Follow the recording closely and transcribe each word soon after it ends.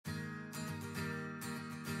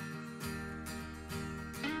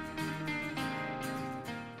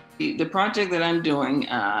The project that I'm doing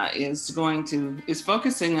is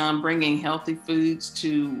focusing on bringing healthy foods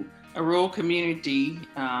to a rural community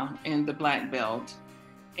in the Black Belt,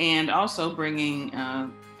 and also bringing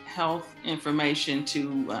health information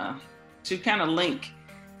to kind of link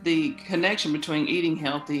the connection between eating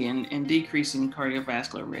healthy and decreasing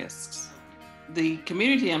cardiovascular risks. The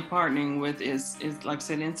community I'm partnering with is like I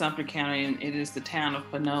said, in Sumter County, and it is the town of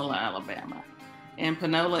Panola, Alabama. And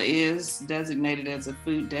Panola is designated as a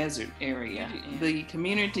food desert area. The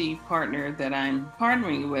community partner that I'm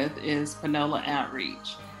partnering with is Panola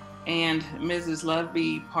Outreach. And Mrs.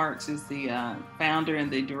 Loveby Parks is the founder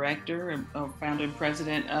and the director, founder and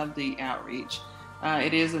president of the outreach.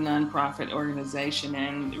 It is a nonprofit organization,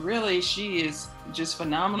 and really she is just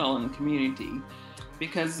phenomenal in the community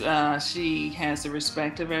because she has the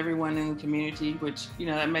respect of everyone in the community, which,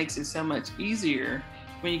 that makes it so much easier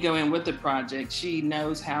when you go in with the project. She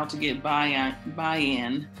knows how to get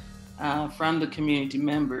buy-in from the community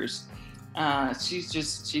members.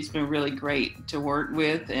 She's been really great to work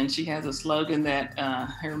with, and she has a slogan that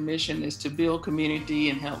her mission is to build community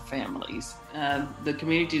and help families. The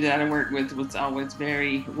community that I work with was always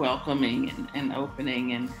very welcoming and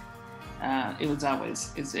opening, and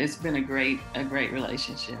it's been a great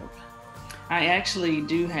relationship. I actually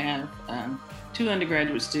do have 2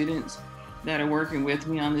 undergraduate students that are working with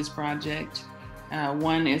me on this project.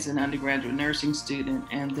 One is an undergraduate nursing student,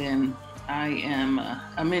 and then I am a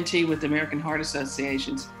mentee with the American Heart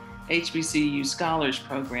Association's HBCU Scholars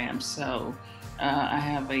Program. So I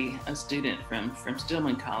have a student from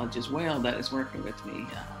Stillman College as well that is working with me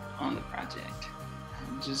on the project.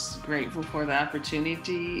 I'm just grateful for the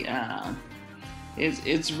opportunity.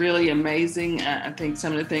 It's really amazing. I think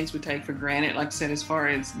some of the things we take for granted, like I said, as far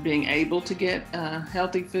as being able to get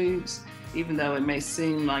healthy foods, even though it may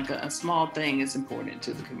seem like a small thing, is important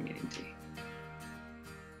to the community.